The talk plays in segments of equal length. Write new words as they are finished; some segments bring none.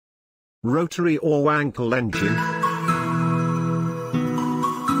Rotary or Wankel engine.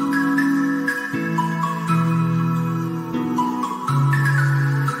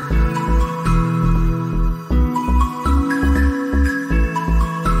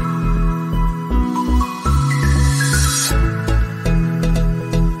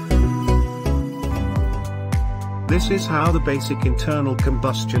 This is how the basic internal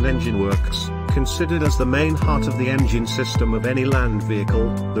combustion engine works, considered as the main heart of the engine system of any land vehicle,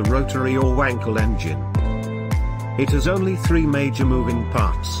 the rotary or Wankel engine. It has only three major moving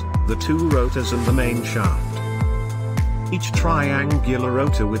parts, the two rotors and the main shaft. Each triangular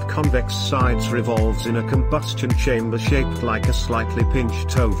rotor with convex sides revolves in a combustion chamber shaped like a slightly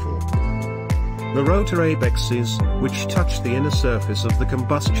pinched oval. The rotor apexes, which touch the inner surface of the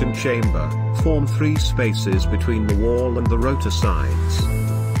combustion chamber, form three spaces between the wall and the rotor sides.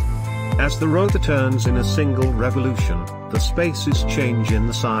 As the rotor turns in a single revolution, the spaces change in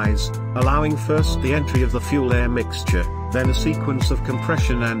the size, allowing first the entry of the fuel-air mixture, then a sequence of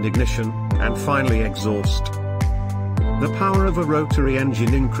compression and ignition, and finally exhaust. The power of a rotary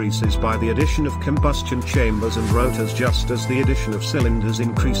engine increases by the addition of combustion chambers and rotors, just as the addition of cylinders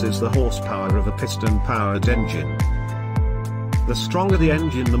increases the horsepower of a piston-powered engine. The stronger the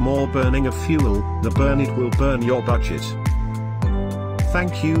engine, the more burning of fuel, the burn it will burn your budget.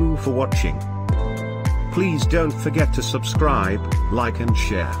 Thank you for watching. Please don't forget to subscribe, like and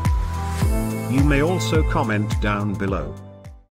share. You may also comment down below.